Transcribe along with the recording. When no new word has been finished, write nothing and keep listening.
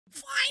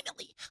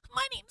Finally,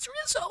 my name's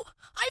Rizzo.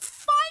 I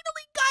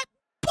finally got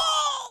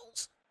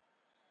balls.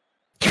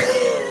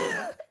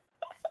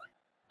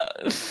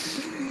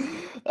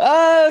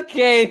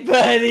 Okay,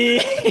 buddy.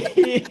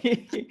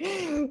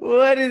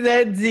 What is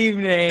that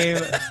team name?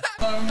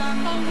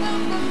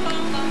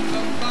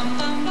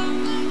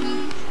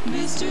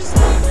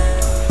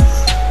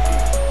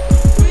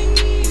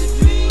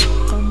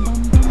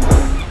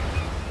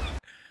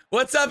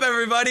 What's up,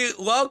 everybody?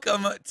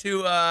 Welcome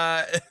to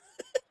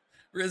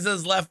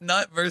Rizzo's left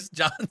nut versus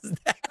John's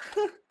dad.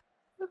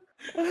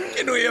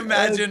 Can we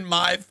imagine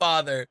my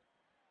father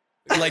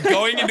like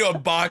going into a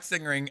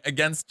boxing ring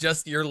against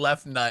just your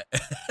left nut?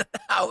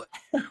 How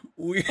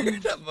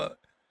weird of a...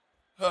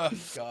 Oh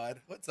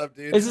God, what's up,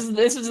 dude? This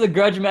is the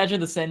grudge match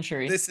of the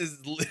century. This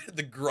is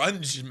the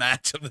grunge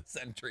match of the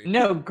century.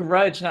 No,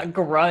 grudge, not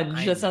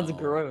grunge. That sounds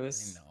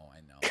gross. I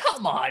know.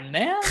 Come on,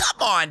 man.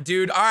 Come on,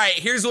 dude. All right,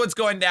 here's what's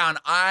going down.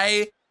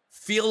 I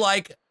feel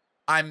like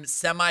I'm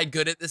semi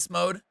good at this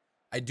mode.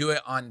 I do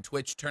it on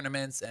Twitch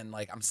tournaments, and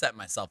like I'm setting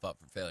myself up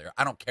for failure.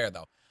 I don't care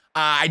though.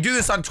 I do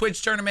this on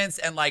Twitch tournaments,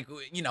 and like,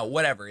 you know,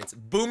 whatever. It's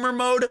boomer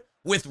mode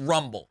with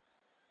Rumble,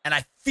 and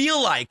I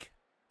feel like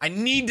I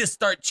need to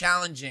start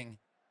challenging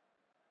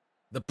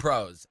the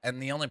pros,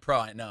 and the only pro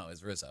I know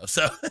is Rizzo.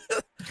 So,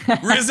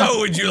 Rizzo,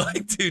 would you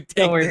like to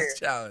take this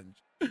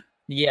challenge?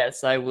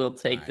 Yes, I will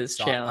take this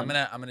challenge.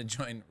 I'm gonna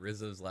join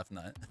Rizzo's left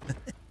nut.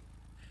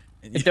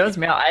 It does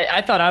me out.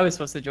 I thought I was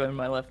supposed to join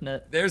my left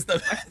nut. There's the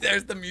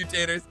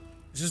mutators.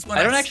 Just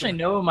I don't actually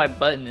know what my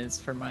button is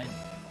for my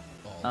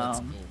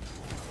cool.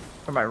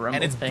 for my Rumble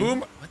and it's thing.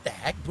 boomer. What the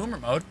heck? Boomer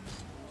mode.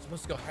 You're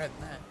supposed to go higher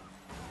than that.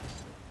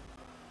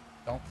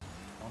 Don't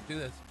do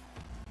this.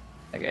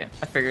 Okay,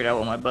 I figured out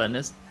what my button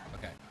is.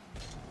 Okay.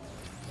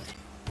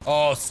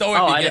 Oh, so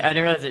it begins. I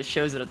didn't realize it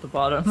shows it at the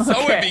bottom. So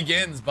okay. it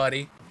begins,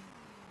 buddy.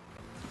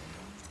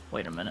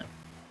 Wait a minute.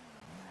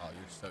 Oh,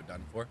 you're so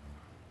done for.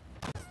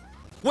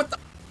 What the?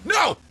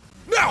 No!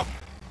 No!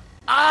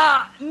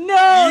 Ah,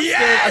 no!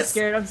 Yes! I'm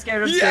scared. I'm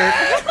scared.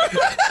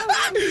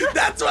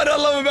 That's what I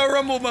love about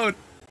Rumble mode.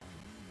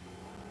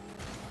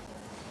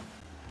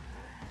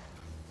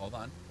 Hold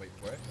on. Wait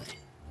for it.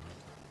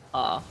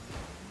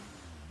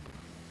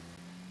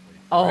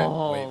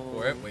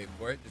 Wait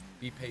for it. Just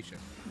be patient.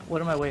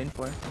 What am I waiting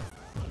for?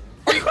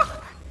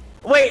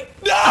 Wait!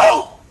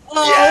 No!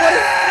 Oh,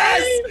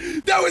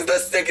 Yes! That was the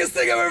sickest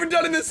thing I've ever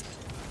done in this.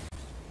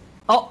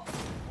 Oh.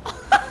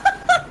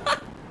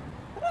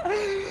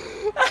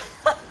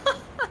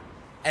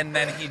 And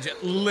then he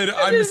just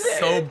literally, I'm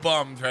so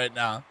bummed right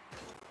now.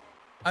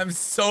 I'm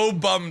so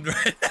bummed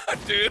right now,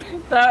 dude.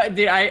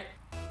 Dude, I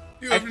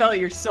felt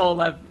your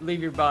soul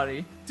leave your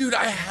body. Dude,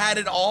 I had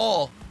it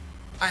all.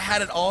 I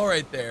had it all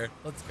right there.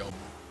 Let's go.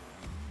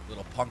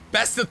 Little punk.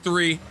 Best of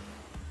 3. So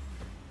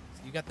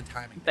you got the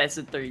timing. Best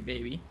of 3,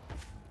 baby.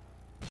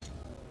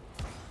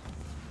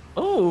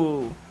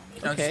 Oh.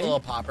 You know, Okay. just a little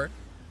popper.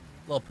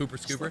 A little pooper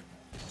scooper.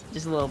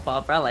 Just a little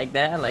popper. I like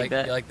that. I like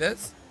that. You like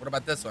this? What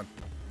about this one?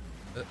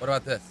 What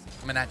about this?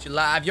 Coming at you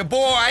live, your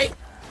boy.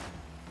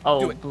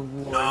 Oh, Do it. boy.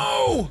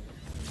 No!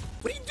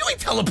 What are you doing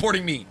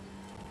teleporting me?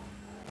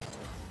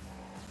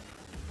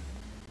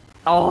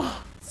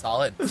 Oh.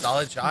 Solid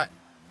shot.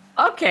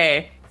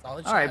 Okay.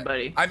 Solid All shot. right,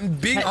 buddy. I'm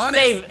being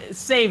honest.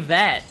 Save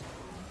that.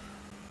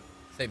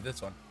 Save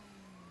this one.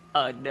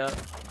 Oh, no.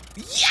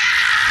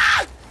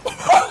 Yeah!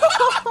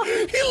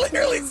 He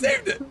literally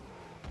saved it.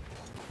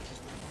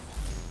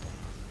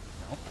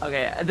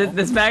 Okay,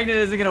 this magnet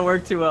isn't gonna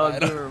work too well in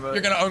boomer mode.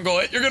 You're gonna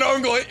ungoal it. You're gonna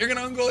ungoal it. You're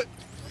gonna ungoal it.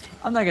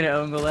 I'm not gonna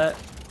ungoal that.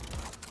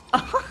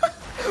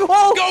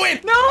 Oh! Go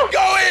in! No!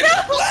 Go in!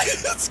 No!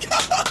 Let's go!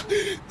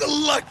 The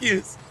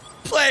luckiest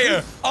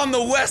player on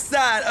the west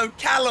side of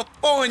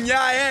California,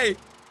 eh?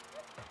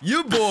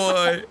 You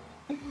boy.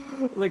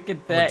 Look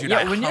at that. dude,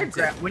 Yeah,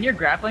 when you're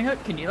grappling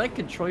hook, can you like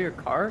control your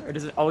car, or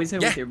does it always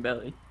hit with your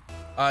belly?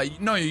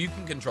 No, you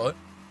can control it.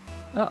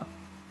 Oh.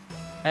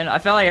 And I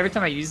felt like every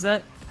time I use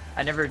that,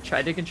 I never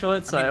tried to control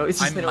it, so I always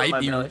just hit it with my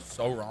belly. I might be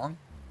so wrong.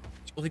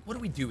 Like, what do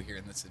we do here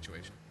in this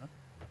situation? Huh?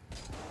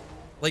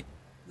 Like,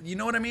 you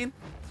know what I mean?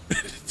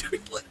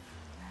 Dude,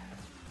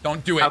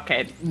 don't do it.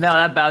 Okay, no,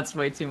 that bounced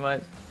way too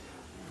much.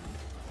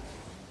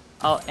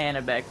 Oh, and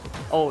a back.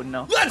 Oh,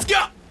 no. Let's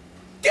go!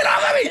 Get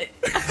off of me!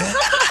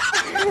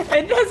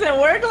 It doesn't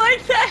work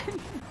like that!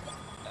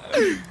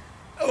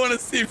 I want to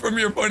see from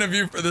your point of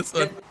view for this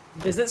one.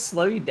 Does it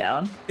slow you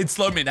down? It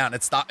slowed me down.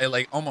 It stopped. It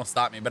like almost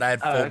stopped me, but I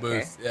had full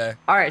boost. Yeah.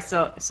 All right,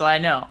 so I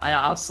know.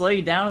 I'll slow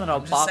you down and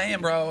I'll I'm just saying,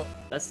 bro.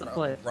 That's the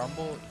play.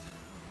 Rumble.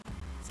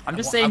 I'm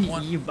just saying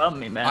you bumped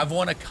me, man. I've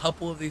won a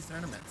couple of these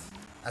tournaments.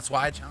 That's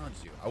why I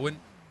challenged you. I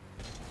wouldn't.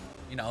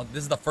 You know,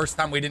 this is the first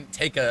time we didn't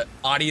take a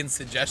audience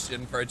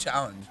suggestion for a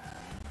challenge.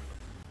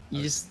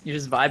 You're just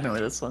vibing with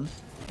this one.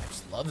 I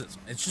just love this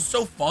one. It's just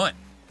so fun.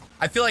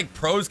 I feel like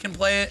pros can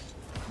play it,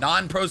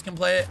 non-pros can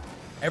play it.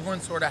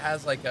 Everyone sort of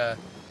has like a.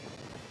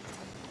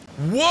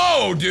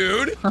 Whoa,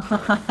 dude!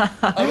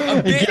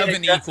 a bit of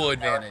an equal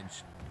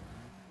advantage.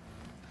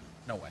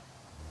 No way.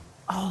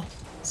 Oh,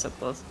 so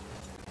close.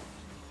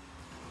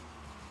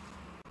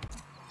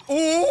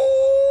 Ooh.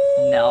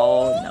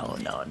 No.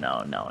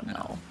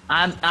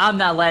 I'm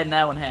not letting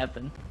that one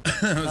happen.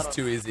 It was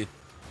too easy.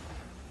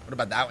 What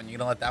about that one? You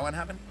gonna let that one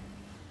happen?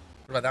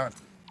 What about that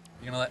one?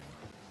 You gonna let?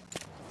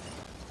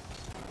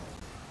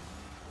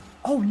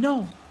 Oh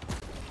no!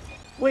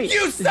 Wait.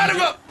 You son of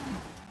a!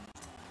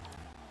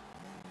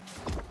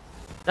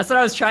 That's what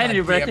I was trying God to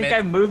do, but I damn think it.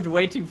 I moved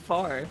way too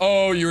far.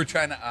 Oh, you were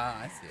trying to.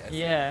 I see.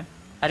 Yeah.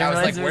 I I didn't was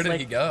realize like, where did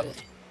he go?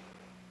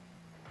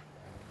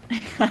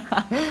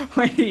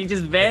 Wait, he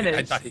just vanished.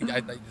 I thought he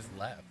just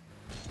left.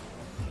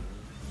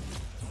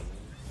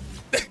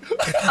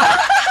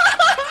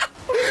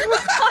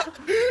 I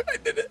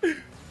did it.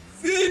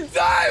 See,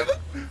 time.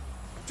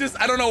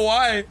 I don't know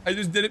why. I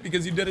just did it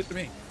because you did it to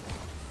me.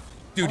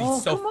 Dude,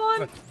 he's so. Come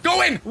on.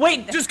 Go in.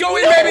 Wait. Just go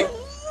in, baby.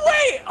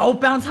 Wait. Oh,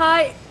 bounce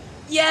high.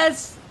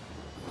 Yes.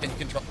 Can you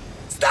control?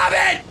 Stop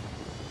it!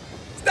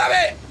 Stop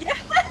it!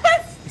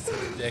 Yes. He's such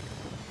a dick.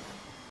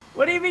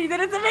 What do you mean you did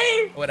it to me?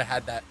 I would have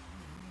had that.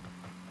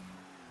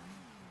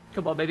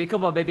 Come on, baby.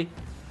 Come on, baby.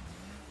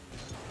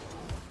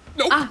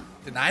 Nope. Ah.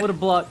 Denied. What a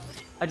block.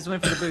 I just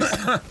went for the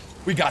boost.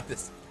 We got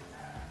this.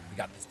 We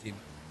got this, team.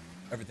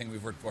 Everything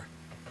we've worked for.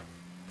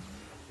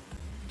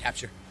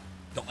 Capture.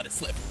 Don't let it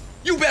slip.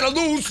 You better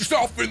lose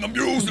yourself in the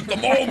music the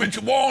moment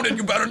you want it.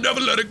 You better never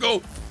let it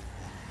go.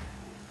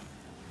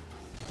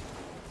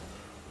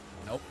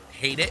 Nope.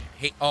 Hate it.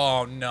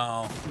 Oh,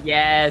 no.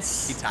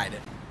 Yes. He tied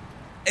it.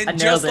 I And nailed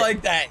just it.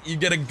 like that, you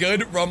get a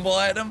good rumble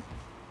item.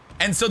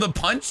 And so the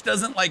punch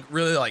doesn't, like,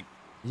 really, like,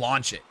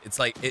 launch it. It's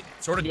like, it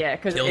sort of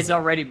because kills it's it.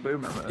 already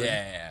boomer mode.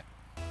 Yeah.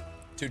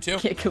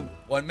 2-2. Yeah, come-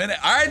 1 minute.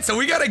 All right, so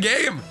we got a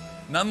game.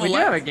 We Nonetheless. do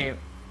have a game.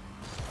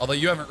 Although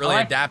you haven't really Oh,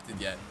 adapted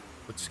yet,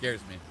 which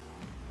scares me.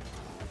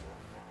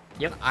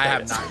 Yep. I there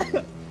have it is.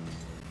 not.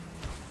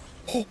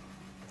 Oh,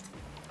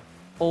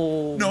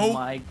 Oh No.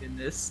 my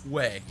goodness.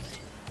 way.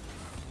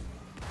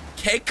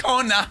 Que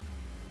cona.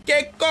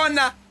 Que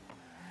cona.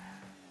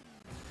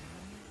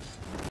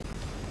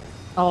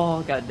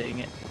 Oh, god dang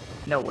it.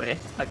 No way.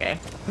 Okay.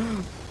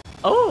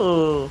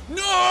 Oh!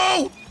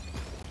 No!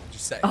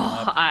 Just setting him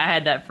Oh, up. I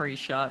had that free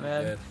shot,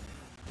 man. Good.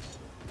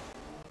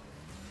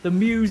 The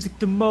music,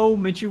 the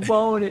moment you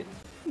want it.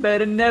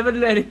 Better never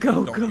let it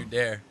go. Don't go. you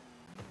dare.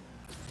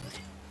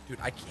 Dude,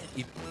 I can't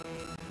even.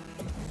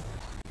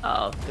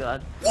 Oh,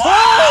 god.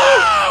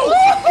 Wow!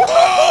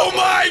 Oh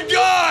my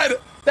god!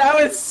 That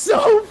was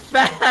so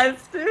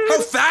fast, dude.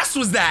 How fast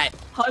was that?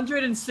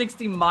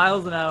 160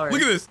 miles an hour.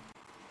 Look at this.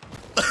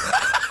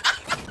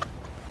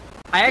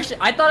 I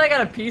thought I got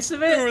a piece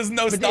of it. There was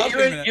no but stopping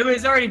that. it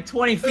was already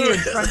 20 feet in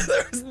front of me.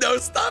 There was no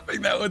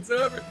stopping that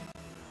whatsoever.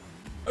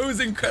 It was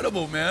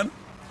incredible, man.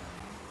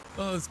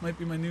 Oh, this might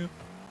be my new.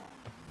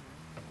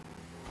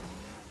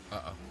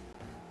 Uh-oh.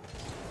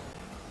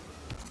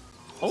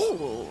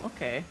 Oh,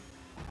 okay.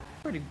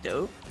 Pretty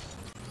dope.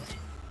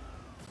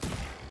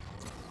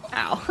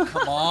 Ow.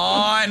 Come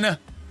on.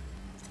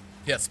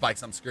 Yeah,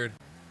 spikes, I'm screwed.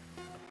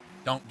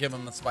 Don't give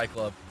him the spike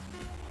glove.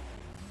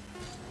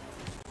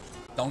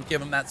 Don't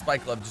give him that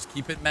spike glove. Just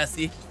keep it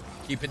messy.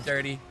 Keep it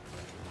dirty.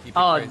 Keep it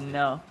Oh, crazy.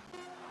 no.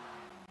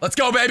 Let's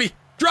go, baby.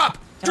 Drop.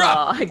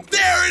 Drop. Oh, There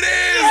it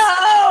is.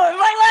 Oh,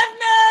 my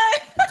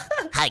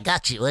left nut! I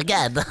got you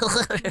again.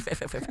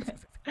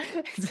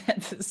 Is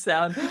that the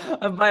sound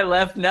of my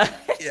left nut?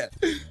 Yeah.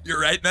 Your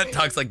right nut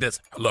talks like this.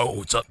 Hello,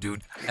 what's up,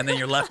 dude? And then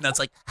your left nut's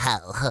like,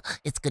 How?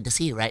 It's good to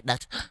see you, right,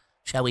 Nut?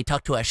 Shall we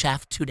talk to our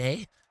shaft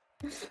today?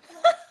 I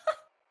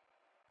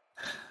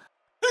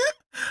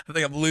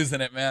think I'm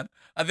losing it, man.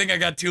 I think I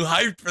got too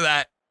hyped for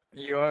that.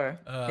 You are.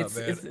 Oh, it's,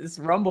 man. it's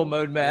rumble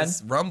mode, man.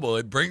 This rumble,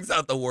 it brings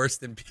out the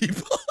worst in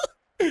people.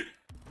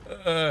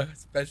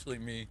 Especially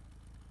me.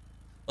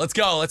 Let's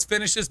go. Let's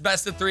finish this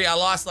best of 3. I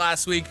lost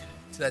last week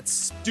to that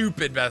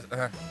stupid best,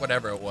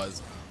 whatever it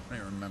was. I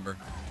don't even remember.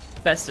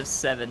 Best of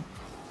 7.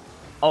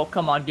 Oh,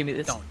 come on, give me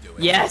this. Don't do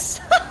it. Yes.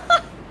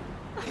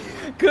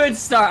 Good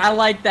start. I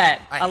like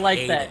that. I like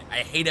hate that. it. I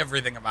hate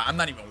everything about it. I'm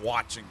not even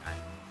watching that.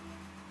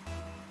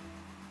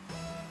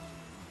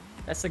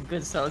 That's a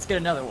good start. Let's get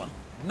another one.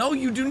 No,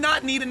 you do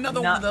not need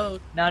another one of those.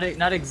 Not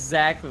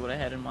exactly what I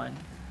had in mind.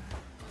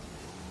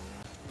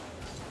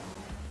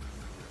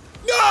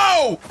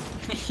 No!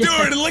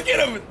 Dude, look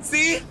at him.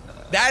 See?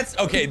 That's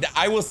okay.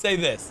 I will say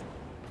this.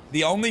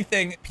 The only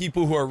thing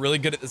people who are really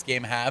good at this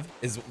game have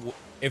is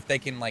if they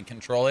can like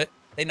control it,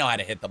 they know how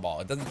to hit the ball.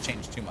 It doesn't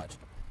change too much.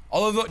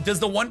 Although, does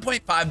the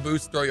 1.5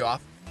 boost throw you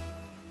off?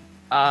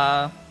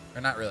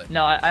 Or not really?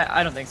 No,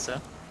 I don't think so.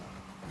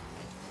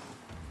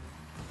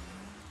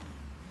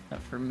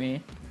 Not for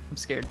me. I'm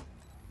scared.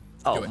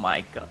 Oh it.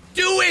 my god.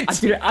 Do it!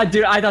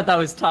 Dude, I thought that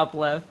was top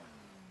left.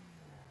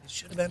 It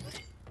should have been.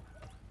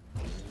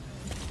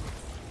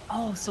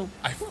 Oh, so.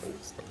 I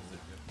froze it.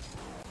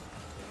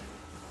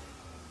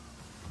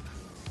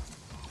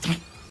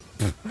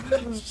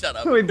 Shut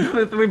up. we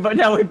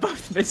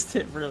both missed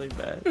it really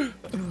bad.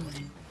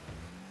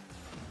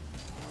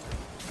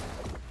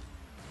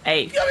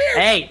 Hey. Come here.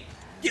 Hey.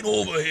 Get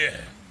over here.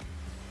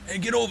 Hey,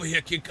 get over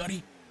here, Kid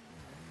Cudi.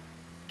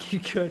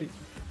 Kid Cudi.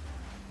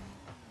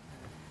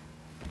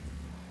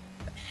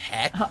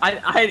 heck?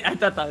 I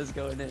thought that was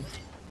going in.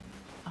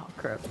 Oh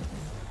crap.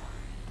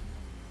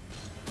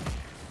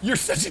 You're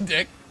such a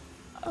dick.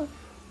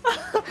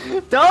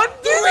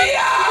 Don't do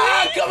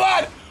it! Come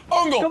on!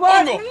 Ongo! Come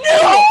on! Ongo!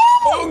 No!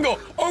 Ongo!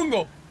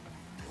 Ongo!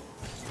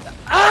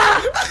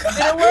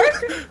 Did it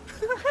work?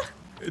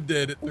 It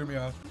did. It threw me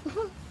off.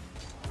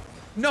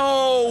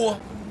 No!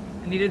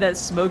 I needed that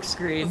smoke That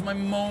screen. was my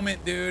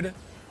moment, dude.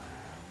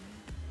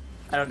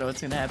 I don't know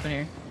what's gonna happen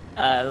here.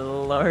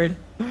 Lord.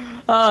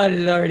 Oh,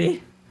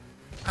 lordy.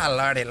 Oh,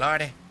 lordy,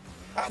 lordy.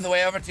 All the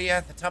way over to you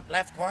at the top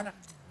left corner.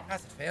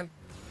 How's it feel?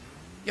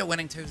 You're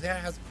winning 2 there.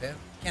 How's it feel?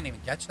 Can't even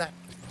catch that.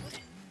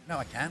 No,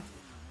 I can't.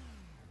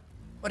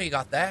 What do you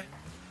got there?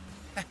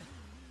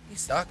 You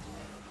suck.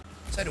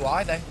 So do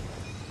I, though.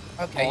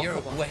 Okay, Oh, you're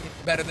way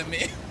better than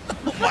me.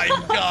 Oh my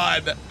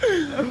god.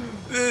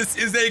 This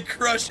is a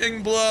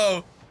crushing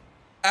blow.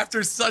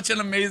 After such an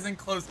amazing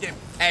close game.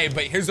 Hey,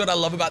 but here's what I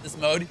love about this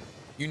mode.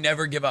 You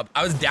never give up.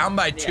 I was down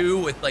by 2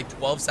 with like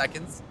 12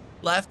 seconds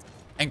left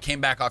and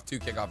came back off 2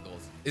 kickoff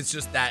goals. It's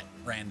just that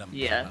random.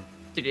 Yeah.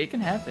 Dude, it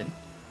can happen.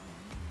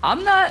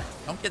 I'm not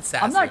Don't get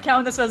sassy. I'm not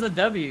counting this as a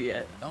W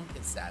yet. Don't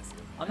get sassy.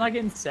 I'm not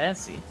getting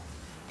sassy.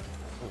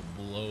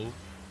 Will blow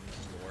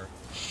your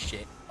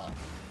shit up.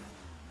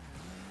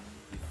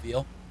 You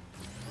feel?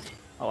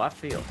 Oh, I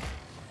feel.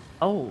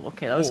 Oh,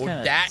 okay, that was kind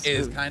of. That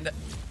is kind of.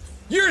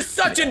 You're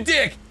such a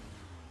dick.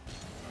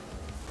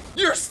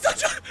 You're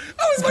such a.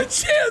 That was my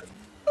chance.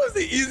 That was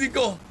the easy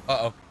goal.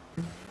 Uh-oh.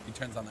 He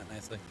turns on that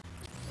nicely.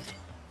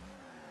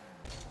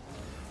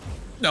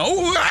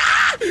 No.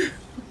 Ah!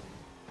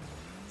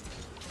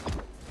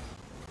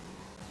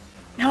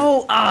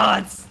 No,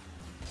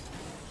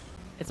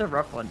 it's a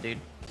rough one, dude.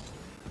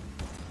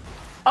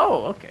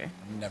 Oh, okay.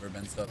 I've never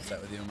been so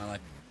upset with you in my life.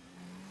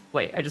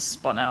 Wait, I just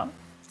spun out.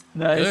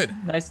 Nice, Good.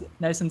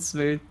 nice and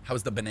smooth. How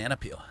was the banana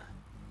peel?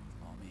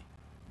 Oh, me.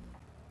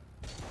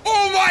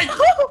 Oh my!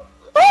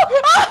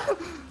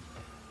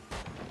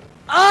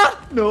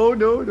 No.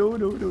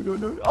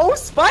 Oh,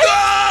 Spike!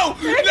 No!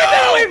 Get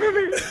that away from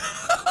me!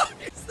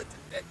 You're such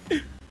a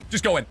dick.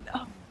 Just go in.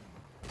 No.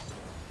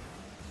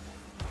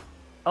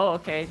 Oh,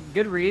 okay.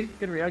 Good read.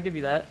 I'll give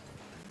you that.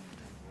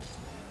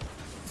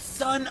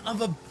 Son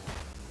of a.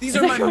 These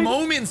are my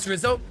moments,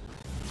 Rizzo.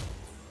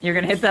 You're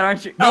gonna hit that,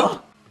 aren't you?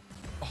 Nope.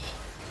 Oh.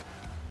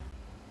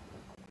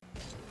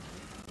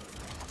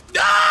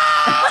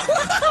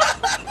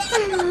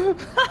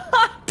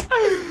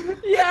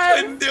 I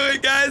couldn't do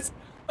it, guys.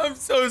 I'm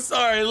so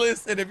sorry.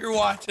 Listen, if you're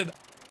watching,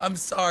 I'm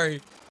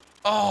sorry.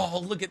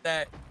 Oh, look at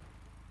that.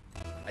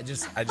 I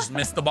just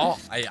missed the ball.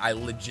 I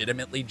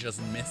legitimately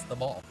just missed the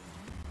ball.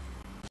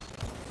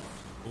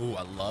 Ooh,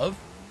 I love.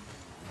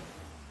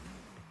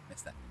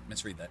 Missed that.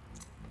 Misread that.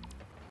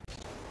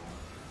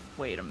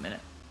 Wait a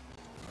minute.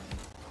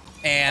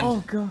 And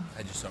Oh god.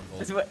 I just don't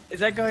goal. Is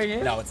that going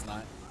in? No, it's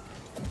not.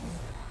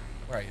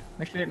 Where are you?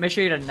 Make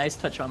sure you get a nice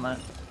touch on that.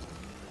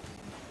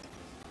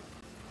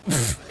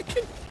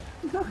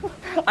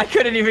 I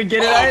couldn't even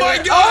get it. Oh my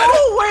either. god!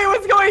 Oh wait,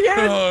 what's going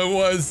in? Oh, it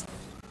was.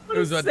 It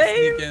was about to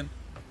Save. sneak in.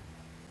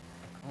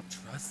 I don't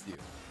trust you.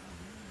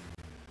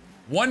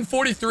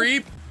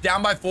 143,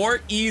 down by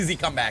 4. Easy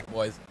comeback,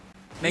 boys.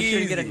 Make sure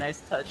you get a Easy.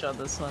 nice touch on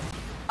this one.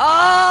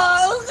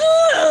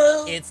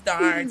 Oh! It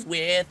starts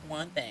with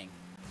one thing.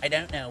 I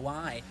don't know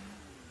why.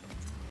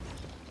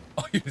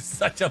 Oh, you're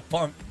such a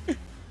punk.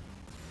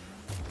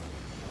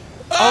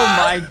 Oh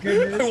my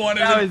goodness. I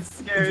wanted that to was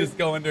scary. just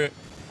go under it.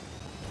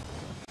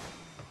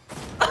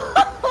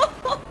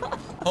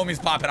 Homie's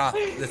popping off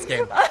this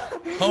game.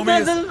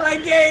 Homie This is my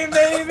game,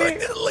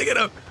 baby. Look at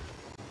him.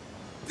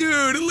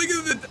 Dude, look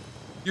at the...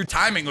 Your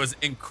timing was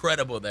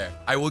incredible there.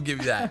 I will give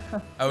you that.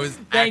 I was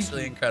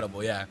actually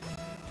incredible, yeah.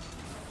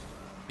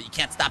 But you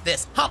can't stop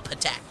this. Hump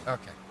attack.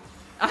 Okay.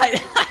 I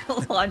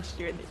launched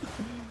you in the...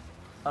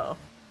 Uh-oh.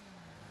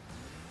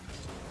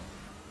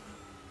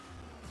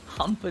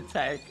 Hump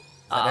attack.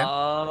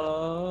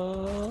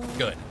 Oh.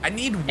 Good. I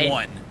need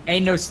one.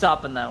 Ain't no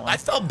stopping that one. I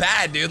felt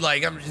bad, dude.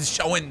 Like, I'm just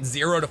showing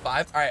 0 to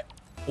 5. All right.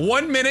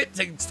 1 minute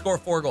to score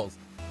 4 goals.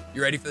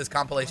 You ready for this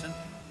compilation?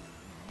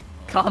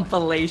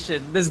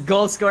 Compilation. This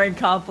goal scoring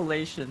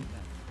compilation.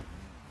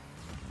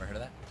 Ever heard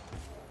of that?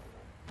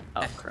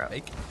 Oh, crap.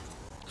 Fake.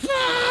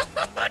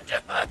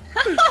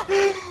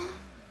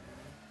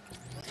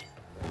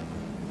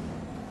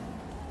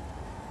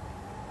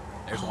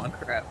 There's one.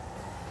 Crap.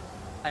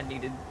 I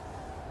needed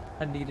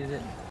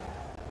it.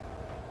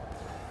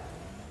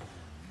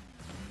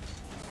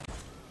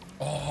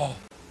 Oh.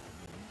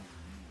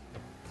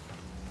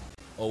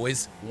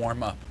 Always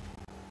warm up.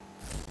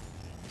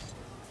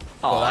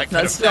 Oh, Well, that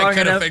that's could strong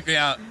have enough. faked me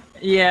out.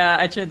 Yeah,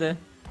 I tried to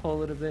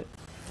pull it a bit.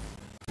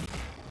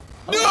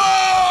 No!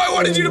 I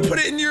wanted you to put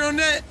it in your own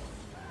net.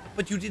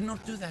 But you did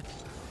not do that.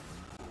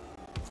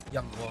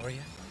 Young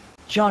warrior.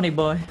 Johnny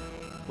boy.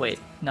 Wait,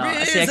 no.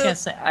 See,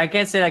 I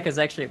can't say that because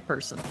it's actually a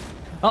person.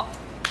 Oh.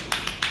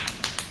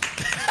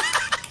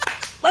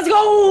 Let's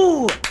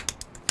go!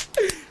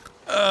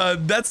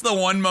 That's the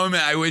one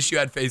moment I wish you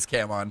had face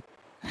cam on.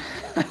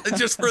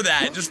 Just for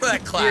that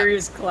clap.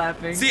 Furious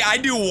clapping. See, I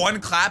do one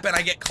clap and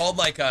I get called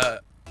like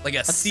a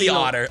sea seal.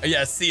 otter.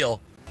 Yeah, a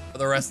seal for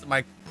the rest of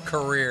my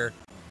career.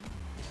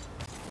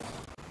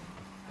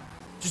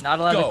 Just Not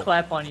allowed go. to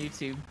clap on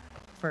YouTube.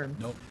 Firm.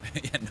 Nope.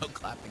 Yeah, no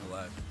clapping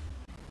allowed.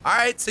 All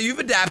right, so you've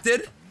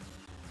adapted,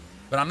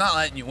 but I'm not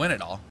letting you win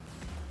it all.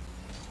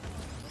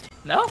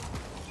 No?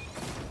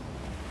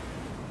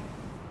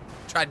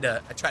 I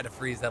tried to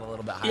freeze that a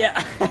little bit higher.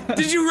 Yeah.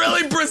 Did you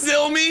really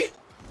Brazil me?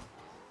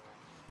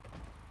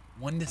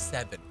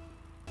 1-7.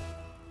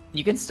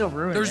 You can still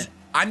ruin it.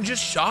 I'm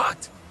just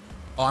shocked.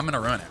 Oh, I'm gonna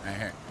ruin it right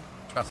here.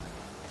 Trust me.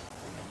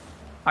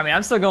 I mean,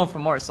 I'm still going for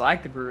more, so I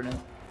could ruin it.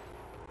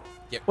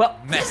 Get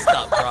messed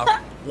up, bro.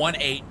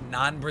 1-8,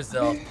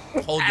 non-Brazil.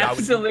 Told you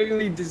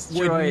Absolutely I would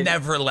destroyed.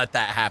 never let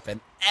that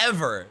happen.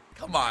 Ever.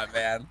 Come on,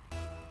 man.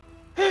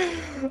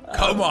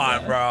 Come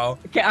on, bro.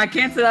 I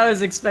can't say that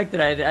was expected.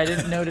 I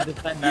didn't know to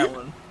defend that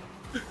one.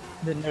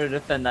 Didn't know to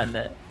defend that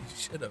net. You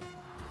should have.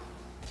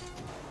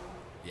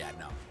 Yeah,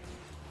 no.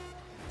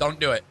 Don't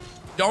do it.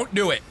 Don't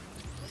do it.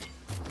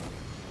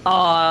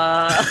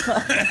 John's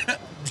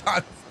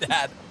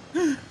dad.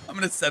 I'm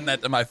gonna send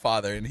that to my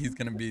father, and he's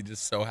gonna be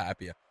just so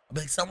happy. I'll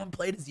be like, someone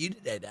played as you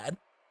today, Dad.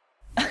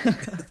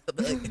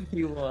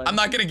 You won. I'm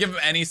not gonna give him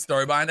any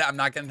story behind it. I'm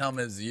not gonna tell him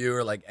it's you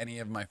or like any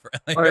of my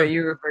friends. Like, Or are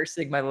you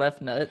reversing my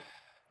left nut?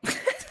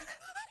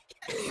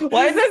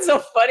 Why is that so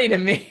funny to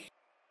me?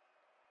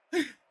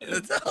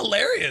 It's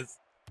hilarious.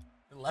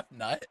 The left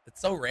nut.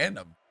 It's so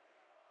random.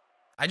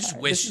 I just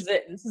wish. This is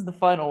it. This is the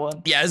final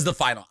one. Yeah, this is the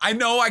final. I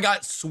know I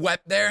got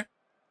swept there,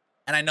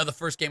 and I know the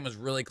first game was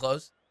really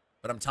close,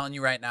 but I'm telling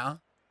you right now,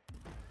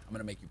 I'm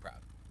gonna make you proud.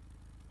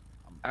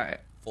 All right.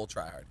 Full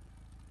try hard.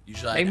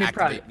 Usually Make I me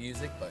activate proud.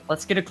 music, but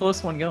Let's get a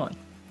close one going.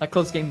 A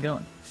close game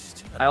going.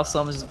 I also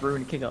almost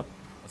ruined kickoff.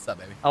 What's up,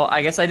 baby? Oh,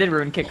 I guess I did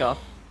ruin kickoff.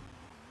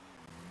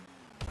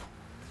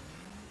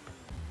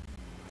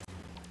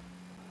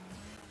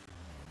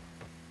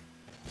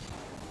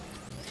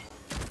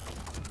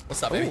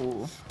 What's up, baby?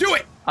 Ooh. Do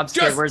it! I'm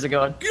scared. Where's it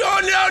going?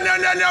 Oh,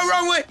 no,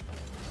 wrong way!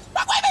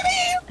 Wrong way,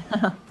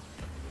 baby!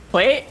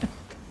 Wait.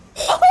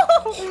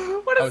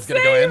 What a I was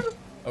gonna save. go in.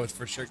 Oh, it's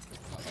for sure.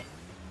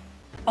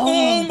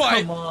 Oh,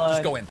 my! come on.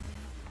 Just go in.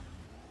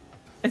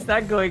 It's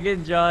not going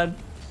in, John.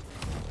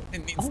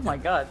 It needs Oh to. my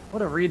god.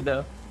 What a read,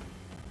 though.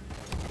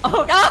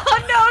 Oh,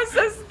 oh no, I'm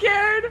so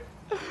scared.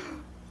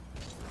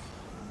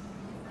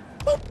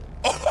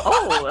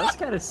 Oh, that's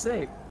kind of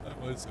sick. That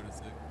was sort of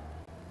sick.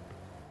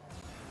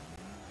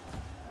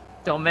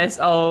 Don't miss.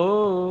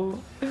 Oh.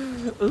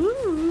 Ooh.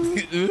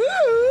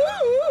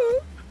 Ooh.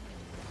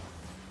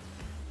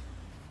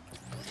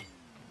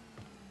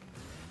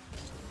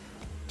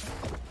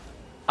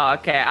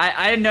 Okay,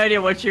 I had no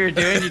idea what you were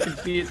doing. You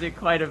confused it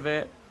quite a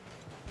bit.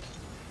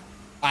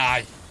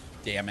 Ah,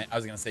 damn it. I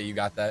was gonna say you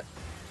got that.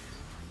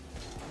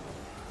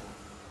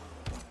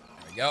 There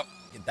we go.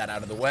 Get that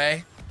out of the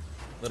way.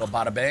 Little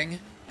bada bang.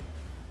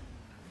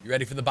 You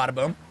ready for the bada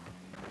boom?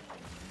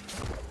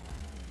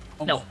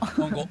 No.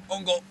 Ungo,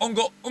 ungo,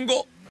 ungo,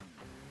 ungo.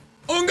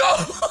 Ungo!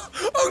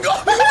 Ungo!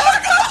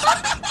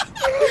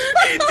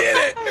 He did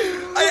it!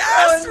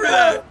 I asked for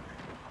that!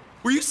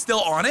 Were you still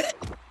on it?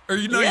 Or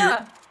you know Yeah.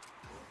 you're...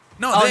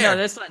 No, Oh, there. no,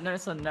 this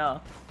one,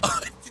 no.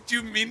 Did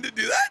you mean to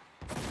do that?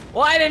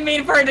 Well, I didn't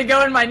mean for it to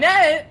go in my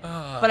net,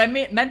 Ah. but I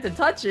meant to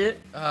touch it.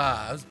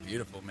 Ah, that was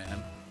beautiful,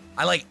 man.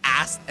 I like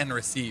asked and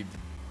received.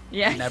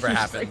 Yeah. Never you're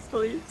just happens. Like,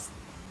 please.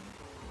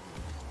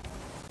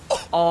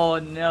 Oh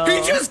no.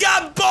 He just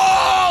got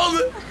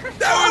balled!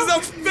 That was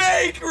a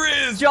fake,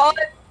 Riz! John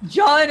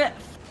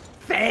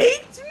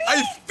faked me?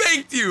 I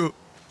faked you!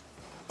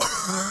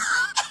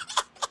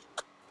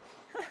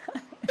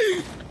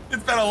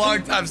 It's been a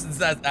long time since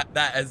that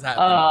has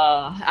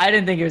happened. I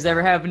didn't think it was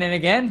ever happening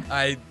again.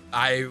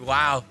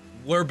 Wow.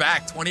 We're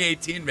back,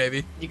 2018,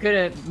 baby. You could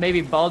have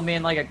maybe balled me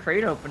in like a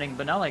crate opening,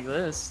 but not like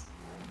this.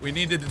 We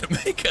needed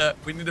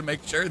to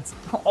make shirts.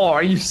 Oh,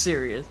 are you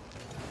serious?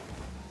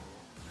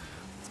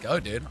 Let's go,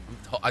 dude.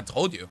 I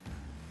told you.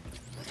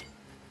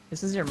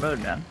 This is your mode,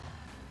 man.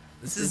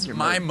 This is your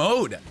my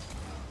mode.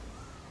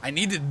 I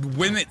need to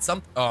win it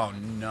some. Oh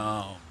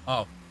no.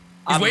 Oh.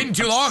 He's waiting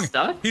too long.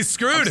 Stuck? He's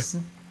screwed.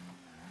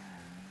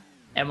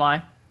 Am I?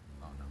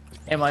 Oh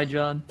no. Am I,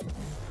 John?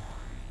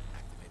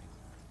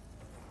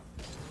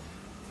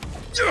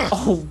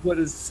 Oh, what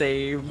a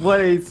save.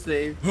 What a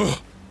save.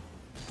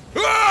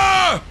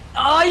 Ah!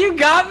 Oh, you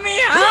got me?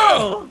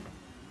 How?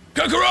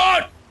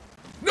 Kakarot!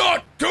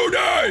 Not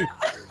today!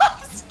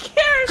 I'm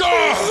scared.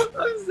 Gah!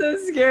 I'm so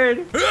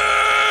scared.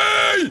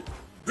 Hey!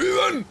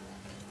 Even!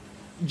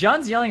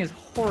 John's yelling is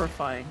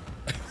horrifying.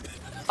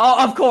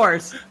 Oh, of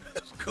course.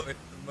 Of course.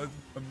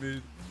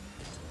 Amazing.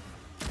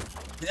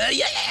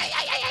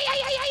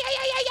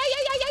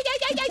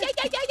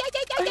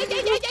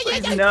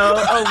 Please, no.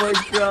 Oh my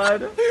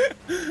god.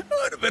 That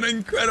would have been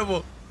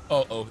incredible.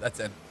 Oh, that's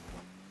in.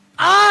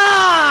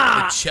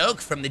 Ah! The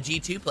choke from the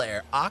G2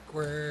 player.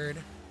 Awkward.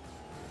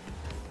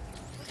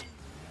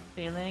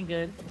 Feeling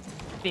good.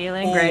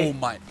 Feeling Oh great.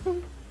 my.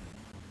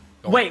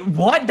 Wait,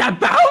 what? That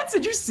bounce?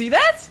 Did you see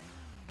that?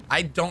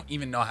 I don't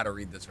even know how to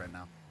read this right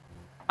now.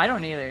 I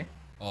don't either.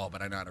 Oh,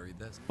 but I know how to read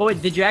this. But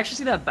wait, did you actually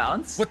see that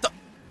bounce? What the?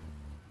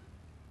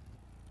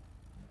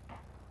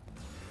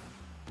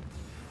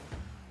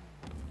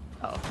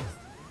 Oh.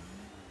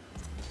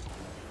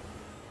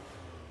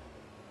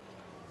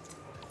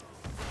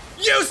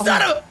 You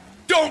son of!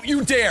 Don't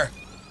you dare!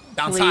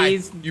 Bounce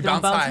Please, high. You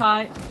don't bounce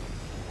high.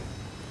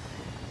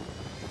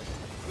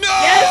 No!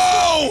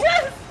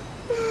 Yes!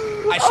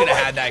 I should have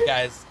had that,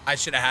 guys. I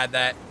should have had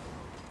that.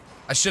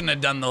 I shouldn't have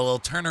done the little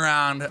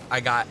turnaround. I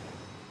got.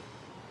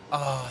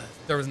 Oh,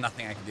 there was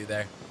nothing I could do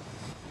there.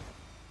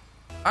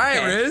 All right,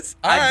 Okay. Riz.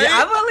 All right.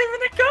 I'm believing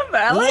the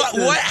comeback. I like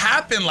this. What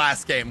happened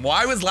last game?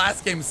 Why was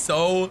last game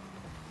so?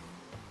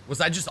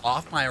 Was I just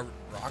off my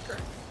rocker?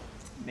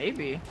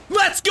 Maybe.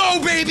 Let's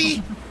go,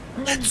 baby.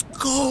 Let's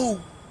go.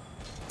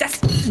 That's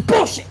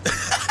bullshit.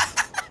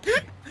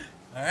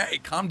 All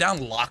right, calm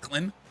down,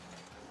 Lachlan.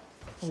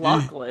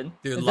 Lachlan.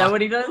 Dude, Is that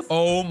what he does?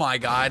 Oh my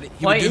God.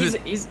 He Wait, would do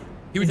this. he's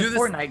He would a do this.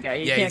 Fortnite guy.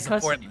 He Yeah, can't he's a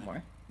cuss Fortnite.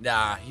 anymore.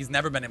 Nah, he's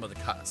never been able to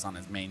cuss on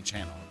his main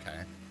channel.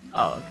 Okay.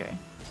 Oh, okay.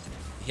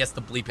 He has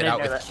to bleep it Didn't out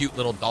know with that. cute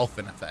little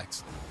dolphin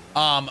effects.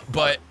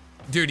 But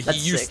dude, he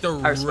That's used sick.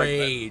 to I respect that.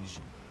 rage.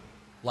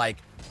 Like,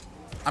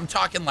 I'm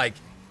talking like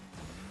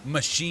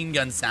machine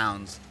gun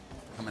sounds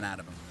coming out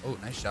of him. Oh,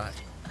 nice shot.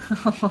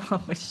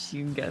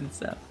 Machine gun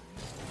stuff.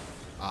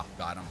 Oh,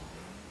 got him.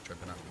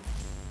 Tripping up.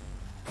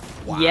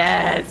 Wow.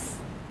 Yes.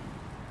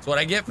 That's what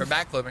I get for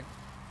backflipping.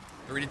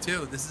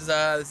 3-2. This is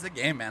a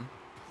game, man.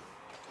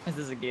 This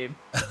is a game.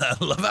 I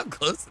love how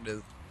close it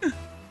is.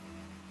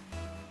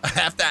 I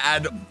have to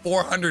add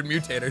 400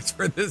 mutators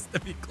for this to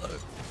be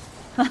close.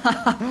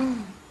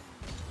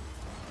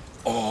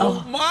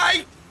 Oh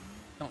my!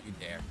 Don't you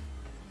dare.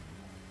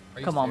 Are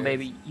you Come on, serious?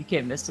 baby. You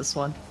can't miss this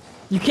one.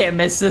 You can't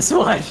miss this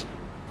one.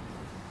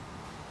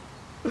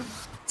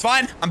 It's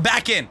fine. I'm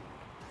back in.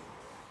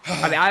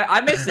 I mean,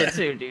 I missed it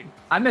too, dude.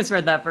 I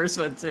misread that first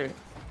one too.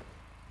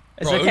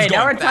 It's Bro, it was okay.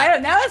 Now going we're fast.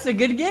 tied. Now it's a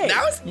good game.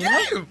 That was a you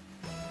know? game.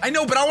 I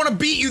know, but I want to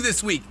beat you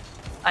this week.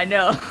 I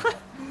know.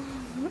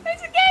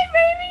 It's a game,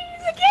 baby.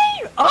 It's a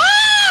game.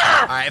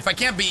 Ah! All right, if I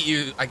can't beat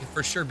you, I can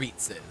for sure beat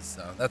Sizz.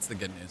 So that's the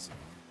good news.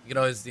 You can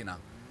always, you know.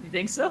 You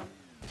think so?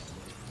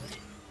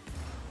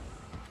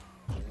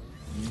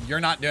 You're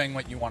not doing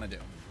what you want to do.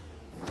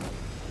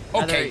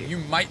 Neither Okay, are you.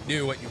 you might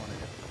do what you want to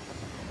do.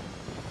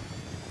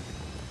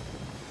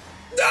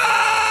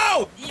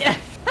 No! Yeah.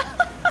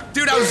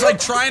 Dude, I was like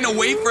trying to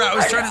wait for it. I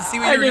was trying to see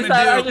what you were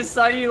gonna do. I just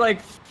saw you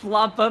like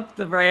flop up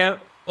the ramp.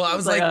 Well, I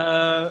was It's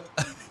like,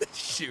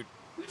 shoot.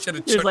 Should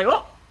he was like,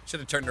 oh.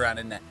 have turned around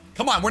in net.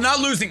 Come on, we're not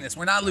losing this.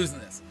 We're not losing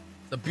this.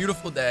 It's a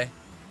beautiful day.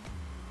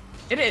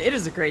 It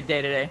is a great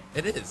day today.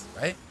 It is,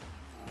 right?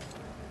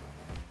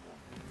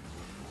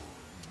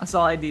 That's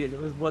all I needed.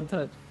 It was one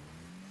touch.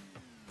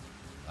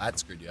 That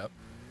screwed you up.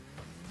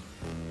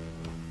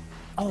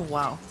 Oh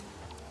wow.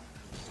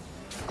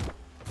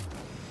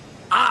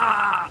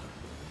 Ah!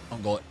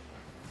 Don't go it.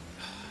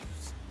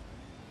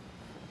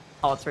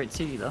 Oh, it's right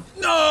to you though.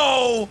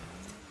 No!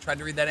 Tried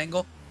to read that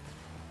angle.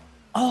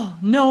 Oh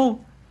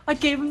no! I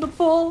gave him the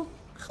ball.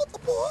 Not the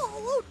ball.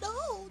 Oh no,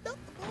 not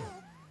the ball.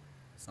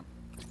 Something.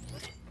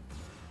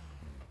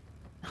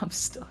 I'm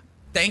stuck.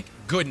 Thank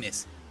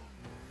goodness.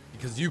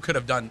 Because you could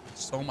have done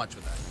so much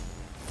with that.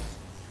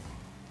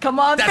 Come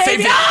on, That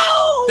baby! saved it.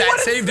 Oh, That what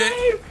a saved it.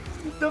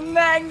 save! The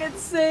magnet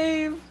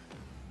save.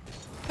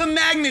 The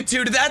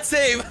magnitude of that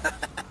save.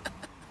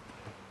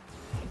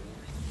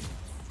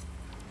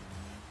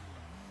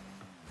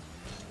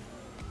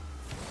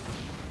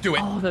 Do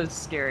it. Oh, that was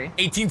scary.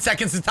 18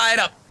 seconds to tie it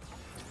up.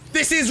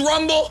 This is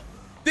Rumble.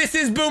 This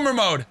is Boomer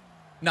mode.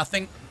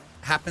 Nothing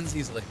happens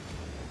easily.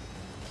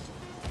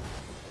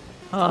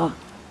 Oh.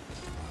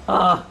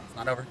 It's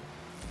not over.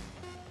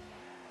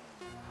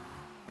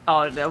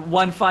 Oh, the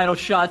one final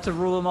shot to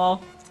rule them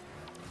all.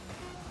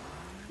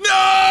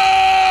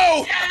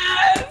 No!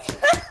 Yes!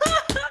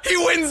 He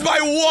wins by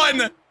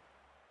one.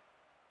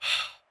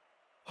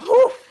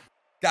 Whew.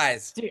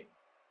 Guys. Dude.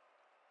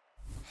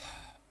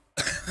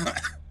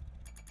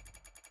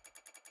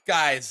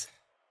 Guys.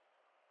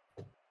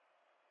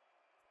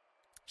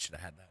 Should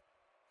have had that.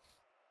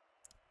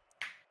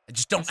 I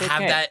just don't That's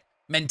have okay. that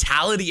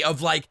mentality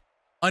of like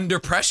under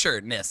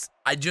pressure-ness.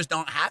 I just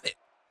don't have it.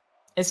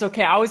 It's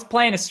okay. I was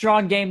playing a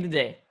strong game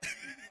today.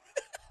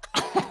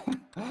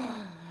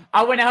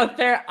 I went out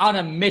there on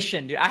a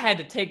mission, dude. I had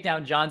to take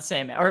down John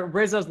Salmon, or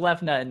Rizzo's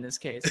left nut in this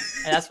case,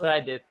 and that's what I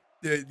did.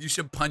 Dude, you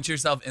should punch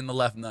yourself in the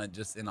left nut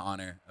just in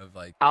honor of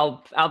like.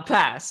 I'll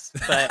pass,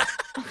 but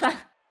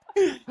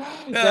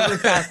definitely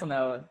pass on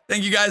that one.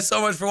 Thank you guys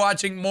so much for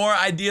watching. More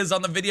ideas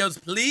on the videos,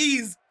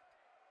 please.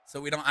 So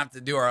we don't have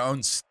to do our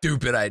own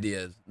stupid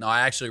ideas. No,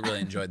 I actually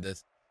really enjoyed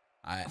this.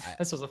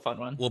 This was a fun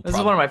one. We'll This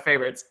is one of my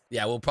favorites.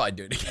 Yeah, we'll probably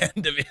do it again.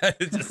 To be honest,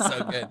 it's just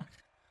so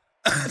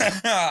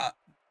good.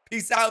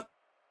 Peace out.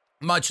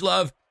 Much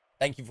love.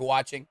 Thank you for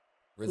watching.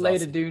 RIZZO,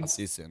 Later, I'll dudes.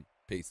 see you soon.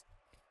 Peace.